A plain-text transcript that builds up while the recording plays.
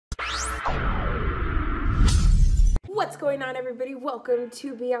What's going on, everybody? Welcome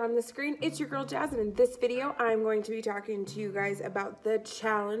to Beyond the Screen. It's your girl Jazz, and in this video I'm going to be talking to you guys about the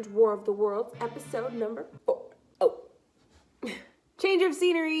challenge War of the Worlds episode number 4. Change of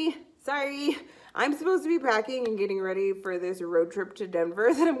scenery. Sorry, I'm supposed to be packing and getting ready for this road trip to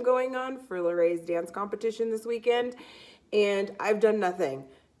Denver that I'm going on for Lorraine's dance competition this weekend, and I've done nothing.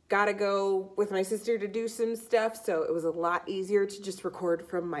 Gotta go with my sister to do some stuff, so it was a lot easier to just record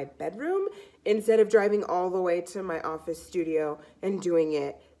from my bedroom instead of driving all the way to my office studio and doing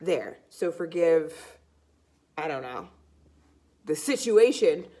it there. So forgive, I don't know, the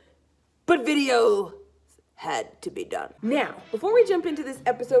situation, but video had to be done. Now, before we jump into this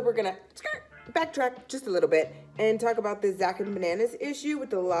episode, we're gonna backtrack just a little bit and talk about the Zach and Bananas issue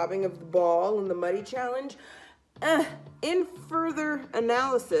with the lobbing of the ball and the muddy challenge. In further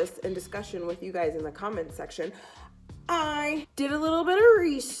analysis and discussion with you guys in the comments section, I did a little bit of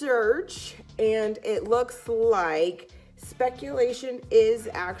research, and it looks like speculation is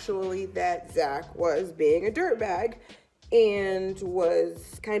actually that Zach was being a dirtbag and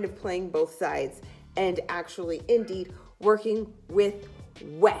was kind of playing both sides and actually indeed working with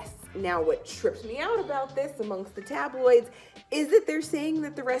Wes. Now, what trips me out about this amongst the tabloids is that they're saying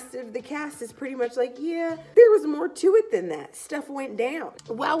that the rest of the cast is pretty much like, yeah, there was more to it than that. Stuff went down.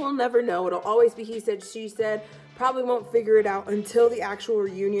 Well, we'll never know. It'll always be he said, she said. Probably won't figure it out until the actual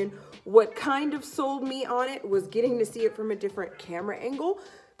reunion. What kind of sold me on it was getting to see it from a different camera angle.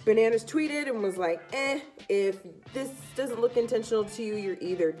 Bananas tweeted and was like, if this doesn't look intentional to you, you're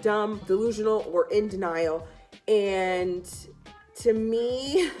either dumb, delusional, or in denial. And to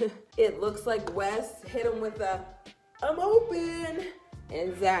me, it looks like Wes hit him with a, I'm open.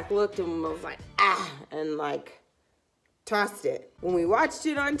 And Zach looked at him and was like, and like tossed it. When we watched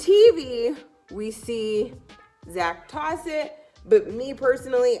it on TV, we see Zach toss it, but me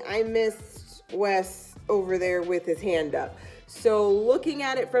personally, I missed Wes over there with his hand up. So looking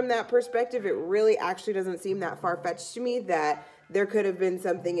at it from that perspective, it really actually doesn't seem that far-fetched to me that there could have been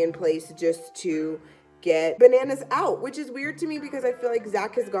something in place just to get Bananas out, which is weird to me because I feel like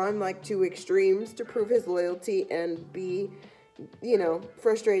Zach has gone like to extremes to prove his loyalty and be, you know,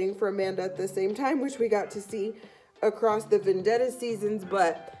 frustrating for Amanda at the same time, which we got to see across the Vendetta seasons.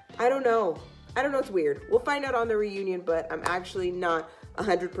 But I don't know. It's weird. We'll find out on the reunion, but I'm actually not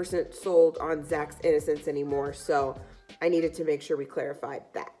 100% sold on Zach's innocence anymore, so I needed to make sure we clarified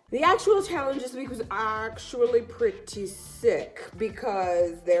that. The actual challenge this week was actually pretty sick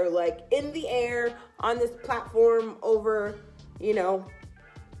because they're like in the air on this platform over, you know,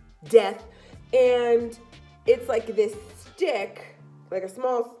 death, and it's like this stick, like a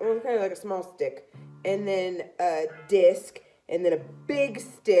small, kind of like a small stick, and then a disc, and then a big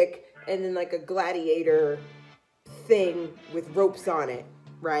stick, and then like a gladiator thing with ropes on it,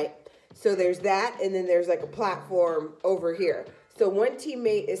 right? So there's that, and then there's like a platform over here. So one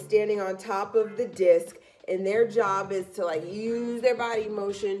teammate is standing on top of the disc, and their job is to like use their body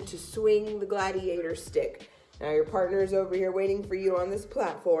motion to swing the gladiator stick. Now your partner's over here waiting for you on this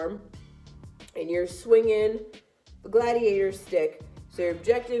platform, and you're swinging the gladiator stick. So your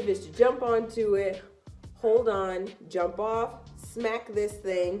objective is to jump onto it, hold on, jump off, smack this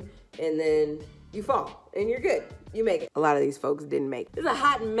thing, and then you fall, and you're good. You make it. A lot of these folks didn't make it. It's a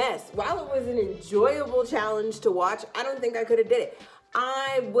hot mess. While it was an enjoyable challenge to watch, I don't think I could have did it.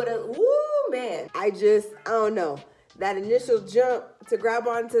 I would have, woo, man. I don't know. That initial jump to grab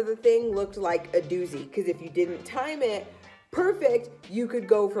onto the thing looked like a doozy, because if you didn't time it perfect, you could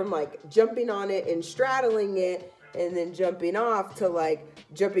go from like jumping on it and straddling it, and then jumping off to like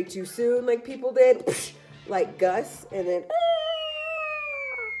jumping too soon like people did, like Gus, and then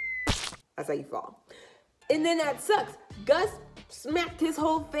that's how you fall. And then that sucks. Gus smacked his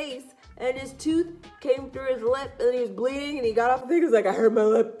whole face and his tooth came through his lip and he was bleeding and he got off the thing. He was like, I hurt my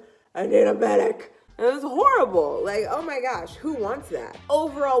lip. I need a medic. And it was horrible. Like, oh my gosh, who wants that?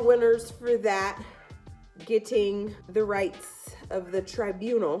 Overall winners for that, getting the rights of the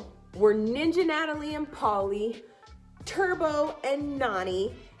tribunal, were Ninja Natalie and Polly, Turbo and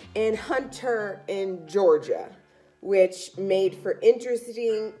Nani, and Hunter and Georgia, which made for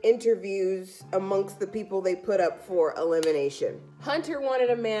interesting interviews amongst the people they put up for elimination. Hunter wanted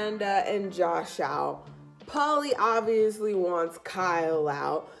Amanda and Josh out. Polly obviously wants Kyle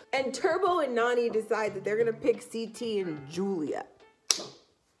out. And Turbo and Nani decide that they're gonna pick CT and Julia.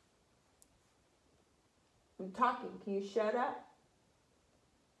 I'm talking, can you shut up?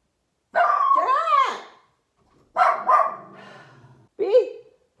 Shut up! B?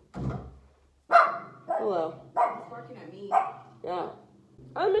 Hello. Barking at me. Yeah.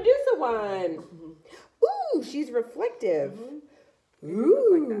 Oh, Medusa one. Ooh, she's reflective.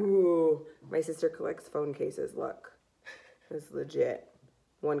 Ooh. My sister collects phone cases. Look. It's legit.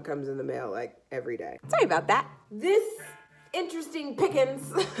 One comes in the mail like every day. Sorry about that. This interesting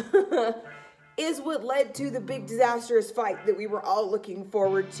pickings is what led to the big disastrous fight that we were all looking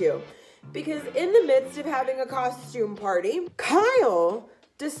forward to. Because in the midst of having a costume party, Kyle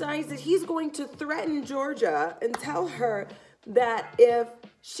decides that he's going to threaten Georgia and tell her that if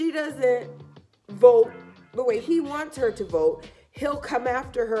she doesn't vote the way he wants her to vote, he'll come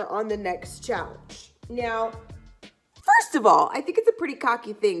after her on the next challenge. Now, first of all, I think it's a pretty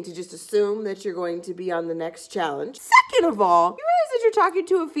cocky thing to just assume that you're going to be on the next challenge. Second of all, you realize that you're talking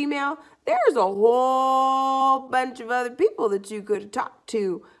to a female? There's a whole bunch of other people that you could talk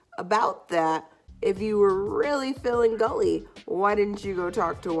to about that. If you were really feeling gully, why didn't you go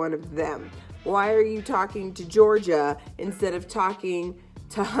talk to one of them? Why are you talking to Georgia instead of talking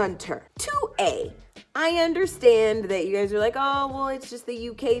to Hunter? 2A, I understand that you guys are like, oh, well, it's just the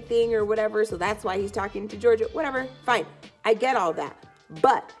UK thing or whatever, so that's why he's talking to Georgia. Whatever, fine. I get all that.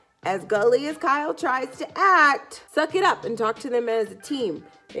 But as gully as Kyle tries to act, suck it up and talk to them as a team.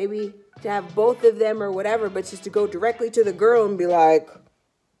 Maybe to have both of them or whatever, but just to go directly to the girl and be like,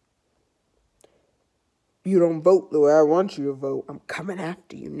 you don't vote the way I want you to vote, I'm coming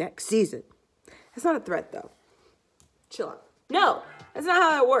after you next season. That's not a threat, though. Chill out. No, that's not how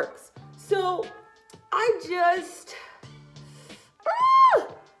that works. So I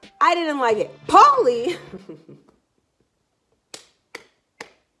didn't like it. Polly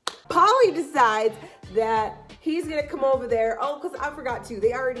decides that he's gonna come over there. Oh, because I forgot to.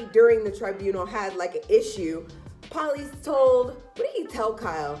 They already, during the tribunal, had like an issue. Polly's told, what did he tell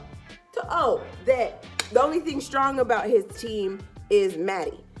Kyle? That the only thing strong about his team is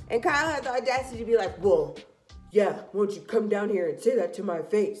Maddie. And Kyle had the audacity to be like, well, yeah, won't you come down here and say that to my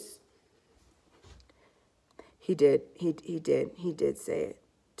face? He did say it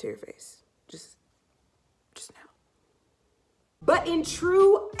to your face. Just now. But in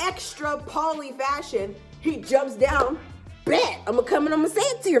true extra Polly fashion, he jumps down. Bet, I'm gonna come and I'm gonna say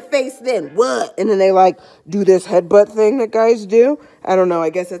it to your face then. What? And then they like do this headbutt thing that guys do. I don't know.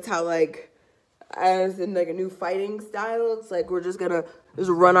 I guess that's how like, as in like a new fighting style. It's like we're just gonna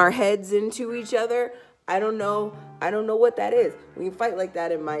run our heads into each other. I don't know what that is. We can fight like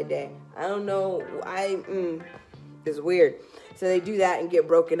that in my day. I don't know. It's weird. So they do that and get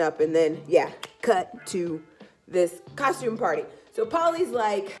broken up, and then yeah, cut to this costume party. So Polly's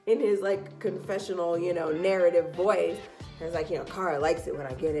like in his like confessional, narrative voice. And it's like, Cara likes it when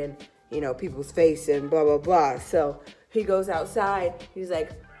I get in, people's face and blah, blah, blah. So he goes outside. He's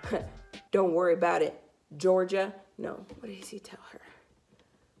like, don't worry about it, Georgia. No, what does he tell her?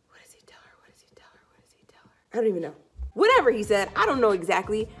 I don't even know. Whatever he said, I don't know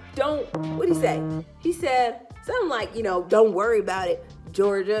exactly. What'd he say? He said something like, don't worry about it,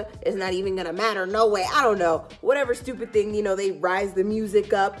 Georgia. It's not even gonna matter, no way. I don't know. Whatever stupid thing, they rise the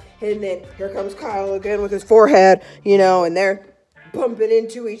music up, and then here comes Kyle again with his forehead, and they're bumping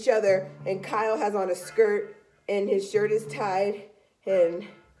into each other, and Kyle has on a skirt, and his shirt is tied, and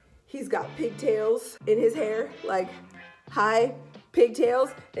he's got pigtails in his hair, like high pigtails,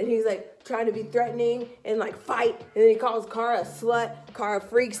 and he's like trying to be threatening and like fight, and then he calls Cara a slut. Cara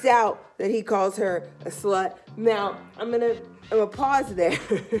freaks out that he calls her a slut. Now, I'm gonna pause there.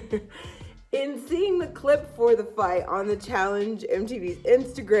 In seeing the clip for the fight on the Challenge MTV's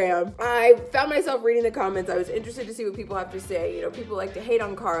Instagram, I found myself reading the comments. I was interested to see what people have to say. People like to hate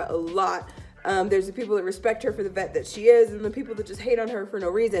on Cara a lot. There's the people that respect her for the vet that she is, and the people that just hate on her for no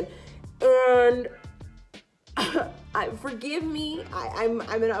reason. And forgive me, I'm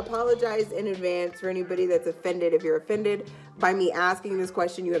gonna apologize in advance for anybody that's offended. If you're offended by me asking this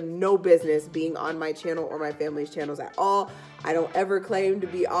question, you have no business being on my channel or my family's channels at all. I don't ever claim to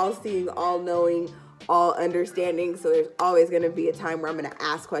be all-seeing, all-knowing, all-understanding, so there's always gonna be a time where I'm gonna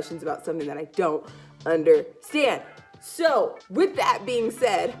ask questions about something that I don't understand. So, with that being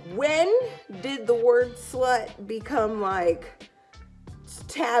said, when did the word slut become like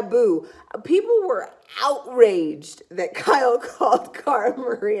taboo? People were outraged that Kyle called Cara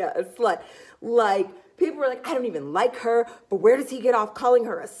Maria a slut. Like, people were like, I don't even like her, but where does he get off calling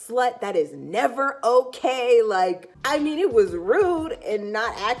her a slut? That is never okay. Like, I mean, it was rude and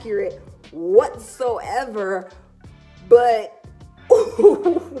not accurate whatsoever, but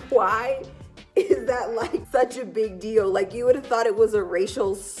why is that like such a big deal? Like, you would have thought it was a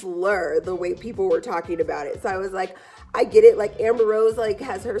racial slur the way people were talking about it. So I was like, I get it. Like, Amber Rose like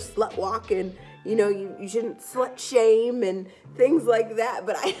has her slut walk, and you shouldn't slut shame and things like that.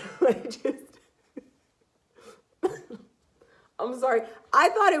 But I just I'm sorry. I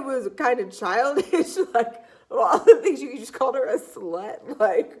thought it was kind of childish. Like, all the things you just called her a slut.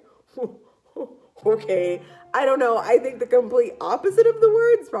 Like, Okay, I don't know. I think the complete opposite of the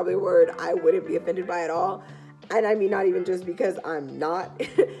word is probably a word I wouldn't be offended by at all. And I mean, not even just because I'm not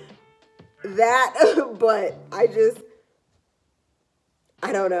that, but I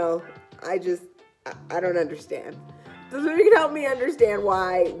don't know. I don't understand. So you can help me understand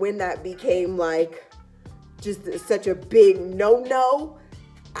why when that became like just such a big no-no,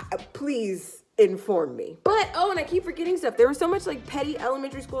 please inform me. But, oh, and I keep forgetting stuff. There was so much like petty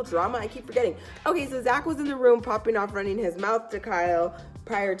elementary school drama I keep forgetting. Okay, so Zach was in the room popping off, running his mouth to Kyle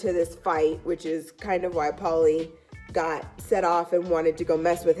prior to this fight, which is kind of why Pauly got set off and wanted to go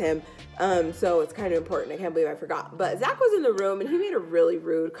mess with him. So it's kind of important. I can't believe I forgot. But Zach was in the room and he made a really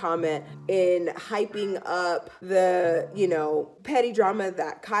rude comment in hyping up the, petty drama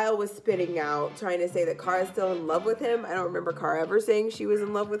that Kyle was spitting out, trying to say that Kara's still in love with him. I don't remember Kara ever saying she was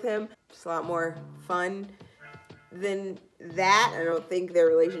in love with him. It's a lot more fun than that. I don't think their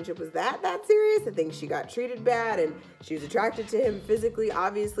relationship was that serious. I think she got treated bad and she was attracted to him physically,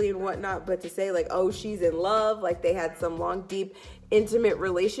 obviously, and whatnot. But to say like, oh, she's in love, like they had some long, deep, intimate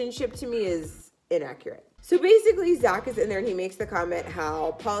relationship, to me is inaccurate. So basically, Zach is in there and he makes the comment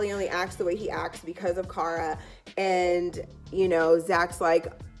how Pauly only acts the way he acts because of Kara. And, Zach's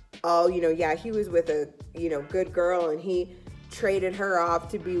like, oh, yeah, he was with a, good girl and he traded her off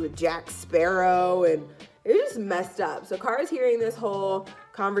to be with Jack Sparrow, and it was just messed up. So Kara's hearing this whole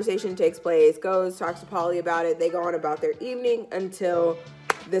conversation takes place, talks to Pauly about it. They go on about their evening until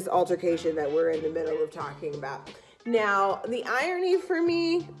this altercation that we're in the middle of talking about. Now, the irony for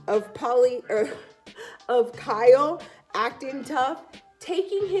me of Kyle acting tough,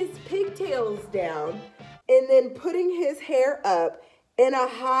 taking his pigtails down and then putting his hair up in a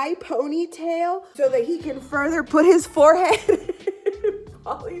high ponytail so that he can further put his forehead in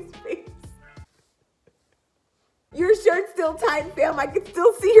Pauly's face. Your shirt's still tight, fam. I can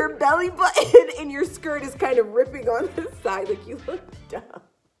still see your belly button and your skirt is kind of ripping on the side. Like, you look dumb.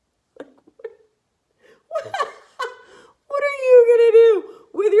 Like, what are you gonna do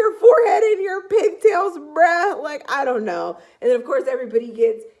with your forehead and your pigtails, bruh? Like, I don't know. And then, of course, everybody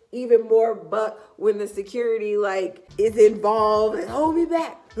gets even more buck when the security, like, is involved. And, hold me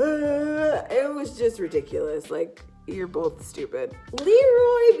back. It was just ridiculous. Like, you're both stupid.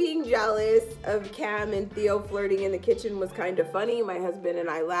 Leroy being jealous of Cam and Theo flirting in the kitchen was kind of funny. My husband and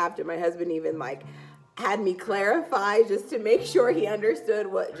I laughed, and my husband even like had me clarify just to make sure he understood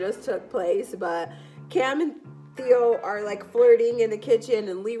what just took place. But Cam and Theo are like flirting in the kitchen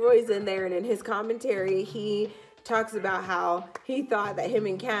and Leroy's in there, and in his commentary he talks about how he thought that him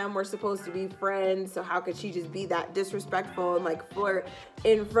and Cam were supposed to be friends, so how could she just be that disrespectful and like flirt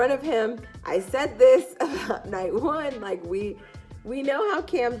in front of him. I said this about night one, like we know how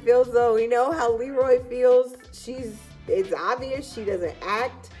Cam feels though. We know how Leroy feels. It's obvious she doesn't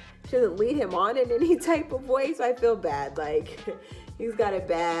act, she doesn't lead him on in any type of way, so I feel bad. Like, he's got it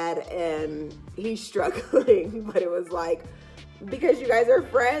bad and he's struggling, but it was like, because you guys are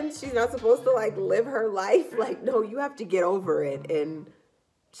friends, she's not supposed to like live her life. Like, no, you have to get over it, and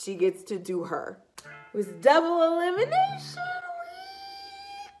she gets to do her. It was double elimination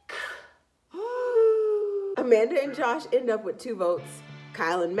week. Amanda and Josh end up with 2 votes.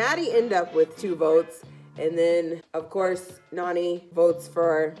 Kyle and Maddie end up with 2 votes. And then, of course, Nani votes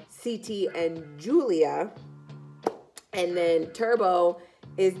for CT and Julia. And then Turbo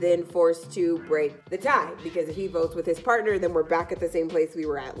is then forced to break the tie, because if he votes with his partner, then we're back at the same place we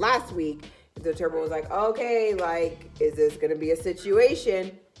were at last week. And so Turbo was like, okay, like, is this gonna be a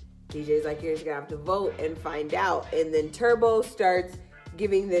situation? DJ's like, you're just gonna have to vote and find out. And then Turbo starts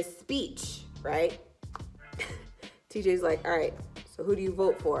giving this speech, right? TJ's like, all right, so who do you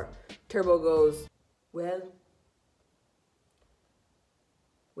vote for? Turbo goes, well,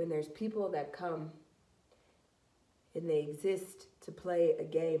 when there's people that come and they exist to play a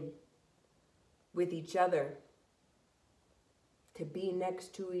game with each other, to be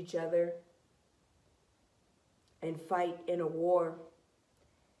next to each other and fight in a war,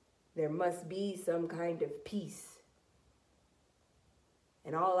 there must be some kind of peace.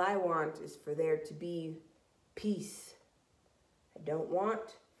 And all I want is for there to be peace. I don't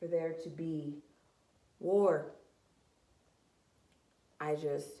want for there to be war. I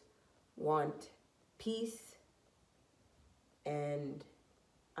just want peace. And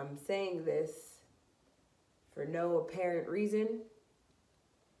I'm saying this for no apparent reason,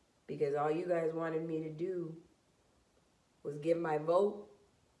 because all you guys wanted me to do was give my vote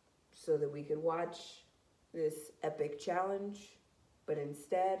so that we could watch this epic challenge. But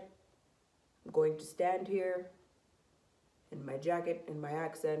instead, I'm going to stand here in my jacket and my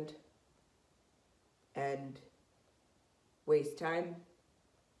accent and waste time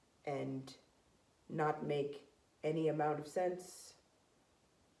and not make any amount of sense.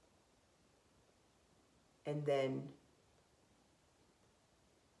 And then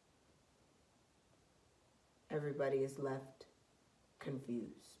everybody is left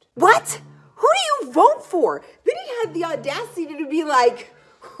confused. What? Who do you vote for? Then he had the audacity to be like,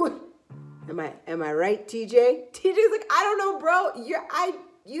 am I right, TJ? TJ's like, I don't know, bro.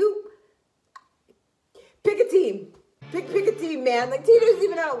 You pick a team. Pick a team, man. Like, TJ's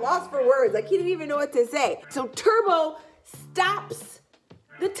even at a loss for words. Like, he didn't even know what to say. So Turbo stops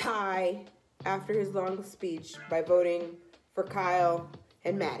the tie after his long speech by voting for Kyle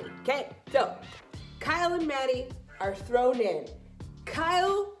and Maddie. Okay, so Kyle and Maddie are thrown in.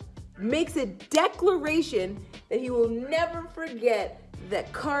 Kyle makes a declaration that he will never forget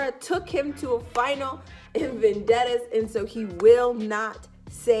that Cara took him to a final in Vendettas, and so he will not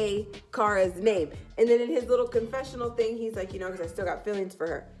say Cara's name. And then in his little confessional thing, he's like, because I still got feelings for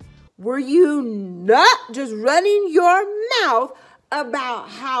her. Were you not just running your mouth about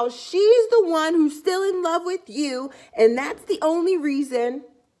how she's the one who's still in love with you, and that's the only reason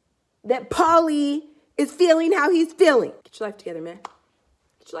that Paulie is feeling how he's feeling? Get your life together, man.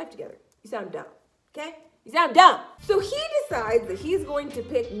 Get your life together. You sound dumb, okay? You sound dumb. So he decides that he's going to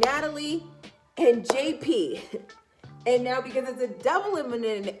pick Natalie and JP. And now because it's a double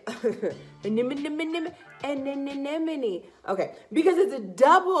anemone. Okay, because it's a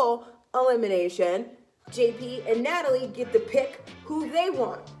double elimination, JP and Natalie get to pick who they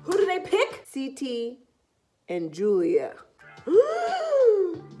want. Who do they pick? CT and Julia.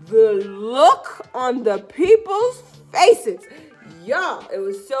 The look on the people's faces. Y'all, it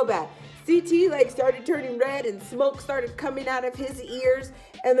was so bad. CT started turning red and smoke started coming out of his ears,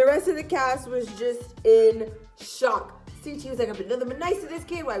 and the rest of the cast was just in shock. CT was like, I've been nothing but nice to this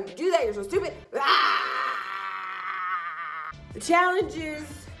kid. Why would you do that? You're so stupid. Ah! The challenge is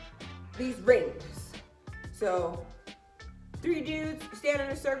these rings. So 3 dudes stand in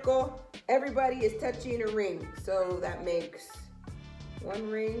a circle. Everybody is touching a ring. So that makes 1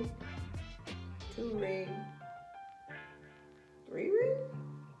 ring, 2 ring, 3 rings?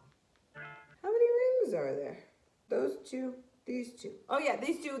 How many rings are there? Those 2, these 2. Oh yeah,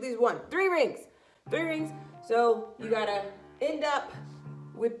 these 2, these 1. 3 rings. 3 rings. So you gotta end up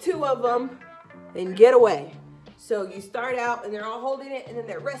with 2 of them and get away. So you start out and they're all holding it, and then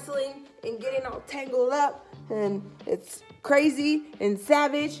they're wrestling and getting all tangled up, and it's crazy and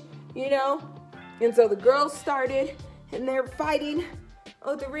savage, And so the girls started and they're fighting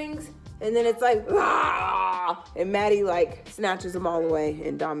with the rings, and then it's like, ah! And Maddie snatches them all away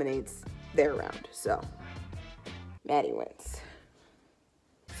and dominates their round. So Maddie wins.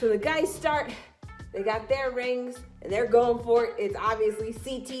 So the guys start, they got their rings and they're going for it. It's obviously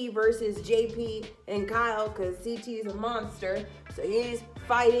CT versus JP and Kyle, because CT is a monster. So he's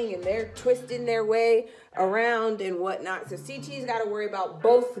fighting and they're twisting their way around and whatnot. So CT's got to worry about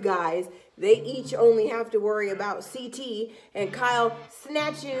both guys. They each only have to worry about CT, and Kyle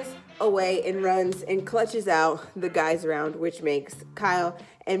snatches away and runs and clutches out the guys around, which makes Kyle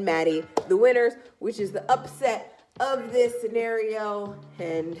and Maddie the winners, which is the upset of this scenario.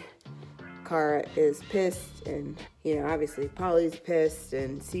 And Cara is pissed, and obviously Paulie's pissed,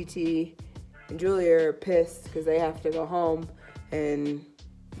 and CT and Julia are pissed because they have to go home, and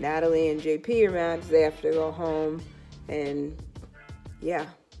Natalie and JP are mad because they have to go home, and yeah,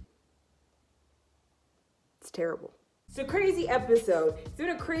 it's terrible. It's a crazy episode. It's been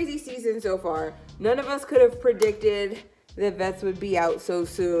a crazy season so far. None of us could have predicted that Vets would be out so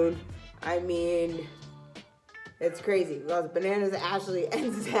soon. I mean, it's crazy. Well, Bananas Ashley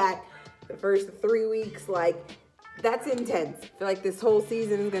and Zach, the first 3 weeks, that's intense. I feel like this whole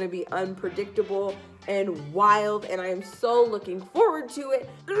season is going to be unpredictable and wild, and I am so looking forward to it.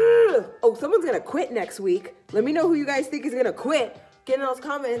 Ugh. Oh, someone's going to quit next week. Let me know who you guys think is going to quit. Get in those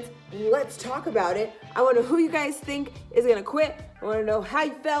comments. Let's talk about it. I want to know who you guys think is going to quit. I want to know how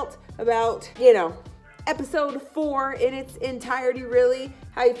you felt about, episode 4 in its entirety, really.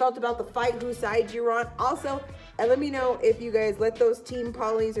 How you felt about the fight, whose side you're on. Also, and let me know if you guys let those Team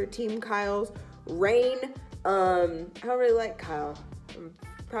Paulies or Team Kyles reign. I don't really like Kyle. I'm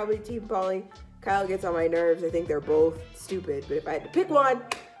probably Team Paulie. Kyle gets on my nerves. I think they're both stupid. But if I had to pick one,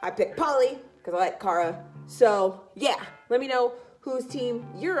 I pick Paulie because I like Cara. So, yeah. Let me know whose team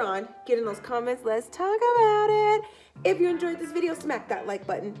you're on. Get in those comments. Let's talk about it. If you enjoyed this video, smack that like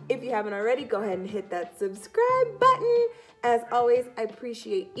button. If you haven't already, go ahead and hit that subscribe button. As always, I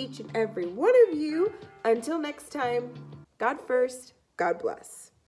appreciate each and every one of you. Until next time, God first, God bless.